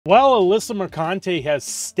Well, Alyssa Mercante has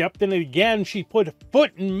stepped in it again. She put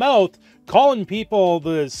foot in mouth, calling people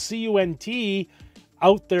the CUNT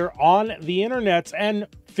out there on the internet and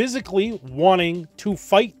physically wanting to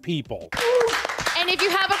fight people. And if you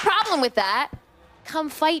have a problem with that, come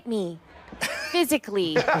fight me.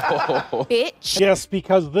 Physically, bitch. Yes,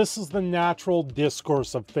 because this is the natural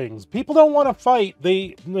discourse of things. People don't want to fight.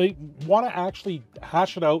 They want to actually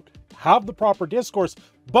hash it out, have the proper discourse.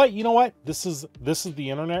 But you know what? This is the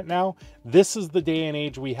internet now. This is the day and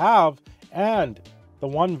age we have. And the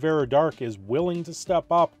one Vara Dark is willing to step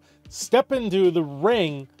up, step into the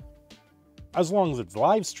ring, as long as it's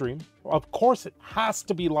live stream. Of course, it has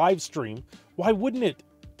to be live stream. Why wouldn't it?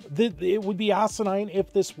 It would be asinine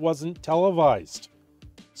if this wasn't televised.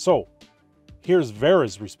 So, here's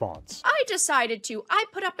Vara's response. I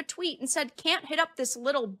put up a tweet and said, can't hit up this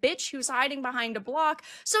little bitch who's hiding behind a block,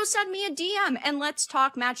 so send me a DM and let's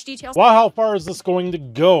talk match details. Well, how far is this going to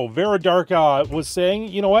go? Vara Dark was saying,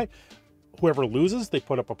 you know what? Whoever loses, they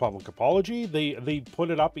put up a public apology. They put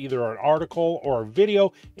it up either an article or a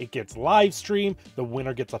video. It gets live streamed. The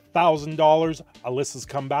winner gets $1,000. Alyssa's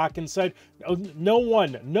come back and said, no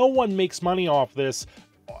one makes money off this.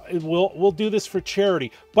 We'll do this for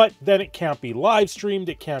charity. But then it can't be live streamed.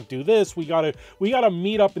 It can't do this. We gotta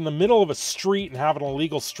meet up in the middle of a street and have an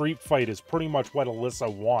illegal street fight is pretty much what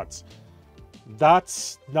Alyssa wants.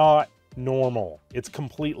 That's not normal. It's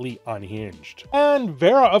completely unhinged. And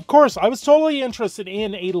Vara, of course, I was totally interested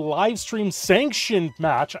in a live stream sanctioned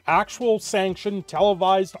match, actual sanctioned,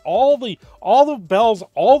 televised, all the bells,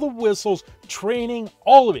 all the whistles, training,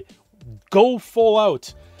 all of it. Go full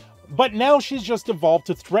out. But now she's just evolved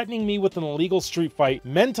to threatening me with an illegal street fight,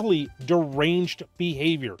 mentally deranged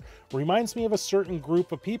behavior. Reminds me of a certain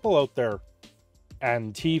group of people out there.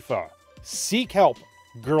 Antifa. Seek help,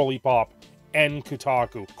 girly pop, and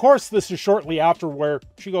kotaku. Of course, this is shortly after where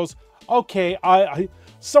she goes, okay,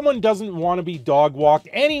 someone doesn't want to be dog walked.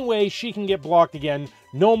 Anyway, she can get blocked again.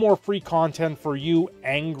 No more free content for you,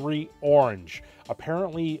 angry orange.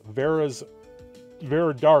 Apparently,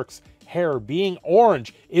 Vara Dark's hair being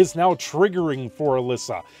orange is now triggering for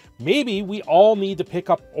Alyssa. Maybe we all need to pick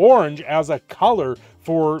up orange as a color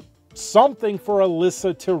for something for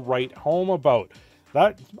Alyssa to write home about.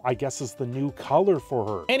 That, I guess, is the new color for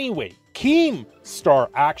her. Anyway, Keemstar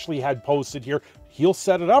actually had posted here. He'll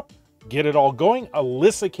set it up, get it all going.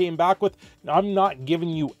 Alyssa came back with, I'm not giving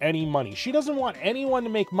you any money. She doesn't want anyone to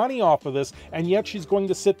make money off of this, and yet she's going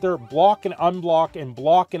to sit there, block and unblock and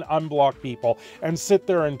block and unblock people, and sit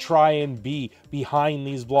there and try and be behind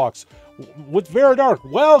these blocks. With Vara Dark,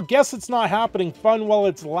 well, guess it's not happening fun while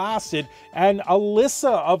it's lasted. And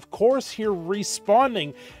Alyssa, of course, here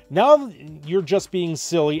responding. Now you're just being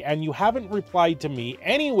silly and you haven't replied to me.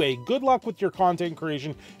 Anyway, good luck with your content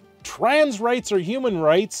creation. Trans rights are human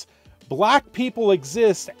rights. Black people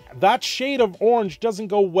exist. That shade of orange doesn't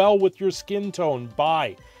go well with your skin tone.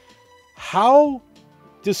 Bye. How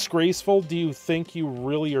disgraceful do you think you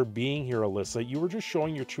really are being here, Alyssa? You were just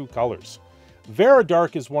showing your true colors. Vara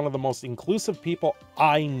Dark is one of the most inclusive people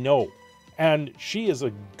I know, and she is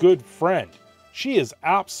a good friend. She is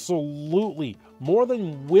absolutely more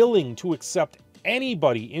than willing to accept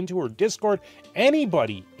anybody into her Discord,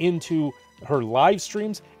 anybody into her live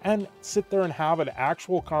streams, and sit there and have an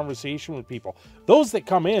actual conversation with people. Those that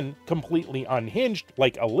come in completely unhinged,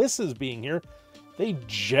 like Alyssa's being here, they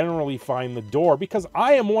generally find the door, because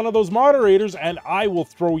I am one of those moderators and I will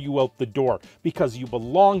throw you out the door because you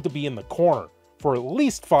belong to be in the corner for at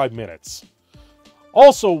least 5 minutes.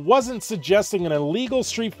 Also, wasn't suggesting an illegal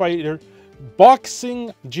street fighter.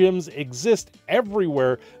 Boxing gyms exist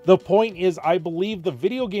everywhere. The point is, I believe the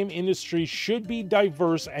video game industry should be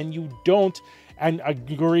diverse, and you don't, and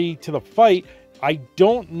agree to the fight. I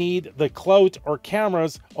don't need the clout or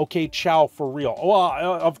cameras. Okay, ciao for real. Well,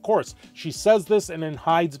 of course, she says this and then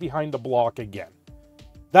hides behind the block again.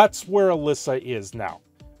 That's where Alyssa is now.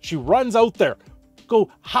 She runs out there, go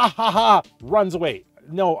ha ha ha, runs away.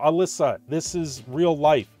 No, Alyssa, this is real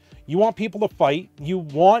life. You want people to fight.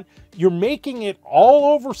 You're making it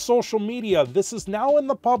all over social media. This is now in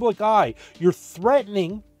the public eye. You're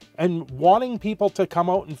threatening and wanting people to come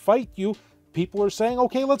out and fight you. People are saying,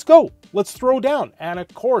 okay, let's go. Let's throw down. And of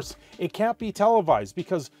course, it can't be televised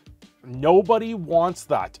because nobody wants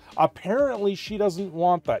that. Apparently, she doesn't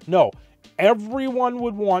want that. No, everyone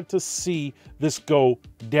would want to see this go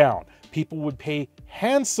down. People would pay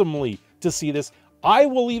handsomely to see this. I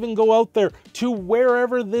will even go out there to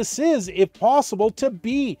wherever this is, if possible, to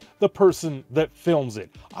be the person that films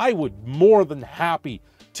it. I would more than happy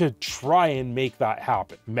to try and make that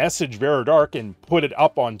happen. Message Vara Dark and put it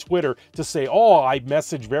up on Twitter to say, oh, I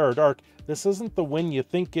messaged Vara Dark. This isn't the win you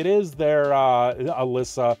think it is there,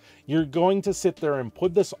 Alyssa. You're going to sit there and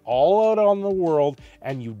put this all out on the world,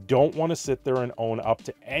 and you don't want to sit there and own up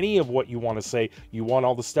to any of what you want to say. You want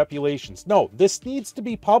all the stipulations. No, this needs to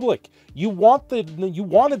be public. You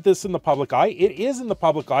wanted this in the public eye. It is in the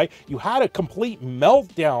public eye. You had a complete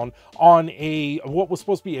meltdown on what was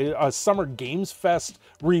supposed to be a Summer Games Fest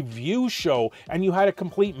review show, and you had a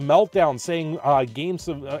complete meltdown saying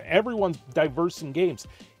everyone's diverse in games.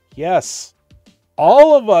 Yes,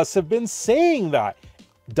 all of us have been saying that.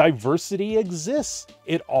 Diversity exists.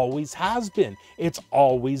 It always has been. It's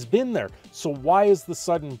always been there. So why is the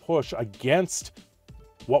sudden push against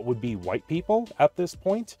what would be white people at this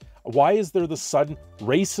point? Why is there the sudden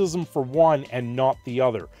racism for one and not the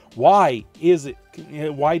other? Why does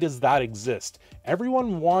that exist?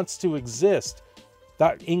 Everyone wants to exist.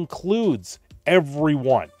 That includes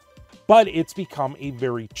everyone. But it's become a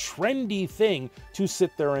very trendy thing to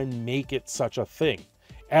sit there and make it such a thing.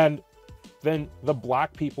 And then the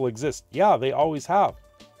black people exist. Yeah, they always have.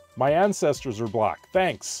 My ancestors are black.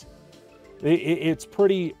 Thanks. It's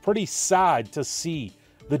pretty sad to see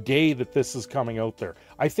the day that this is coming out there.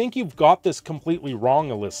 I think you've got this completely wrong,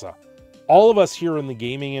 Alyssa. All of us here in the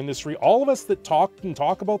gaming industry, all of us that talk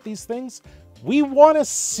about these things, we want to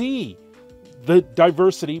see the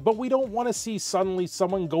diversity, but we don't want to see suddenly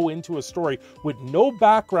someone go into a story with no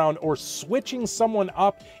background or switching someone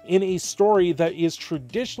up in a story that is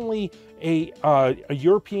traditionally a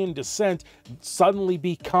European descent suddenly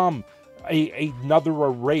become another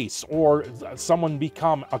race, or someone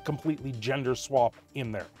become a completely gender swap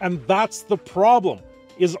in there. And that's the problem,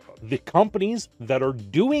 is the companies that are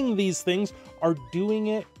doing these things are doing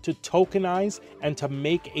it to tokenize and to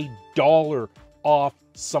make a dollar off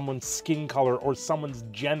someone's skin color or someone's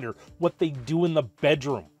gender, what they do in the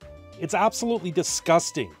bedroom. It's absolutely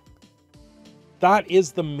disgusting. That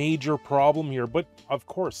is the major problem here. But of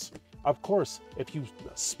course, if you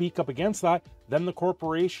speak up against that, then the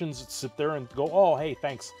corporations sit there and go, oh, hey,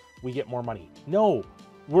 thanks, we get more money. No,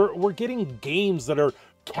 we're getting games that are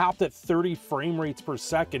capped at 30 frame rates per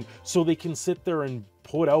second so they can sit there and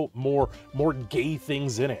put out more gay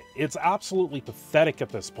things in it. It's absolutely pathetic at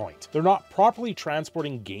this point. They're not properly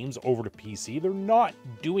transporting games over to PC. They're not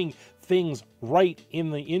doing things right in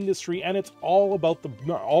the industry, and it's all about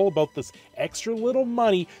this extra little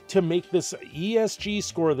money to make this ESG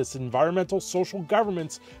score, this environmental social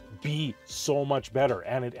governance, be so much better.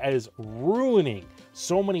 And it is ruining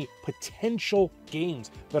so many potential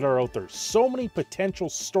games that are out there. So many potential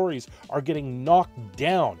stories are getting knocked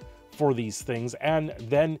down for these things, and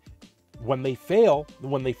then when they fail,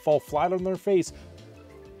 when they fall flat on their face,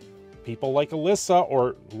 people like Alyssa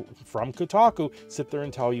or from Kotaku sit there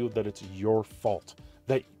and tell you that it's your fault,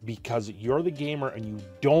 that because you're the gamer and you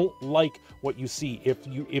don't like what you see, if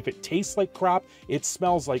it tastes like crap, it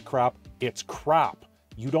smells like crap, it's crap.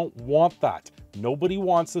 You don't want that. Nobody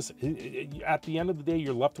wants this. At the end of the day,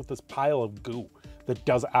 you're left with this pile of goo that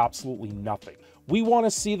does absolutely nothing. We want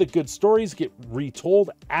to see the good stories get retold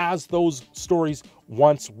as those stories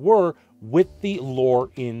once were, with the lore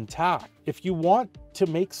intact. If you want to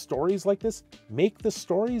make stories like this, make the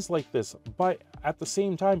stories like this. But at the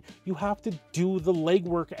same time, you have to do the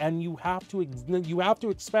legwork, and you have to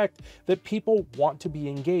expect that people want to be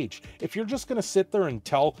engaged. If you're just going to sit there and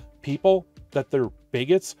tell people that they're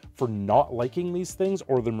bigots for not liking these things,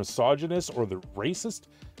 or they're misogynist, or they're racist,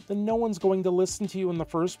 then no one's going to listen to you in the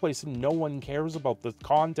first place, and no one cares about the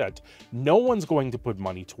content. No one's going to put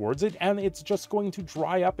money towards it, and it's just going to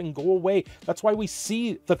dry up and go away. That's why we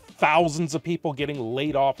see the thousands of people getting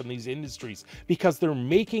laid off in these industries, because they're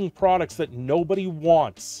making products that nobody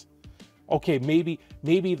wants. Okay, maybe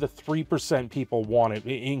the 3% people want it,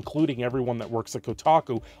 including everyone that works at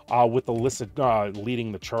Kotaku, with Alyssa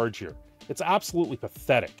leading the charge here. It's absolutely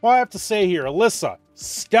pathetic. Well, I have to say here, Alyssa,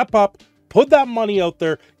 step up, put that money out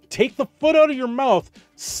there, take the foot out of your mouth,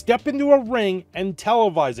 step into a ring and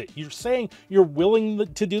televise it. You're saying you're willing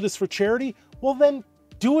to do this for charity? Well, then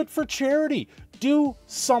do it for charity. Do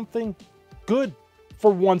something good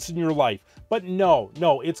for once in your life. But no,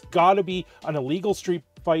 it's got to be an illegal street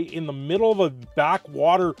fight in the middle of a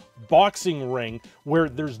backwater boxing ring where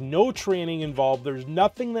there's no training involved. There's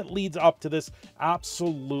nothing that leads up to this.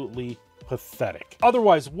 Absolutely pathetic.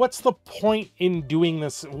 Otherwise, what's the point in doing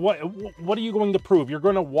this? What are you going to prove? You're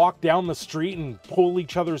going to walk down the street and pull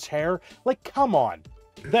each other's hair? Like, come on.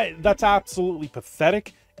 That's absolutely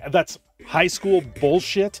pathetic. That's high school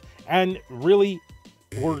bullshit. And really,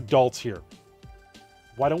 we're adults here.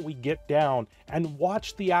 Why don't we get down and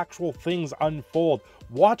watch the actual things unfold?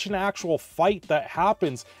 Watch an actual fight that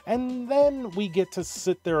happens, and then we get to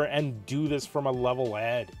sit there and do this from a level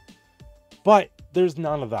head. But there's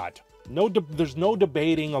none of that. There's no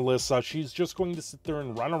debating Alyssa. She's just going to sit there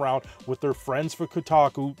and run around with her friends for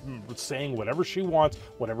Kotaku, saying whatever she wants,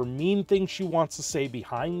 whatever mean thing she wants to say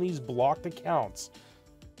behind these blocked accounts.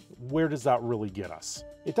 Where does that really get us?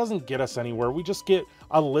 It doesn't get us anywhere. We just get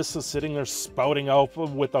Alyssa sitting there spouting out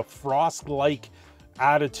with a Frost-like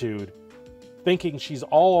attitude, thinking she's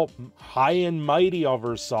all high and mighty of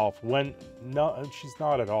herself, when no, she's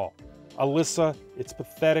not at all. Alyssa, it's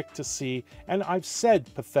pathetic to see, and I've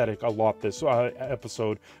said pathetic a lot this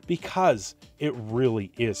episode because it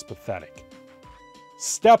really is pathetic.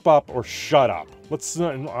 Step up or shut up.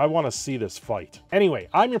 I want to see this fight. Anyway,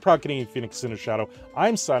 I'm your proud Canadian Phoenix Cindershadow.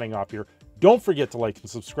 I'm signing off here. Don't forget to like and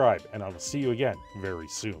subscribe, and I will see you again very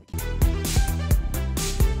soon.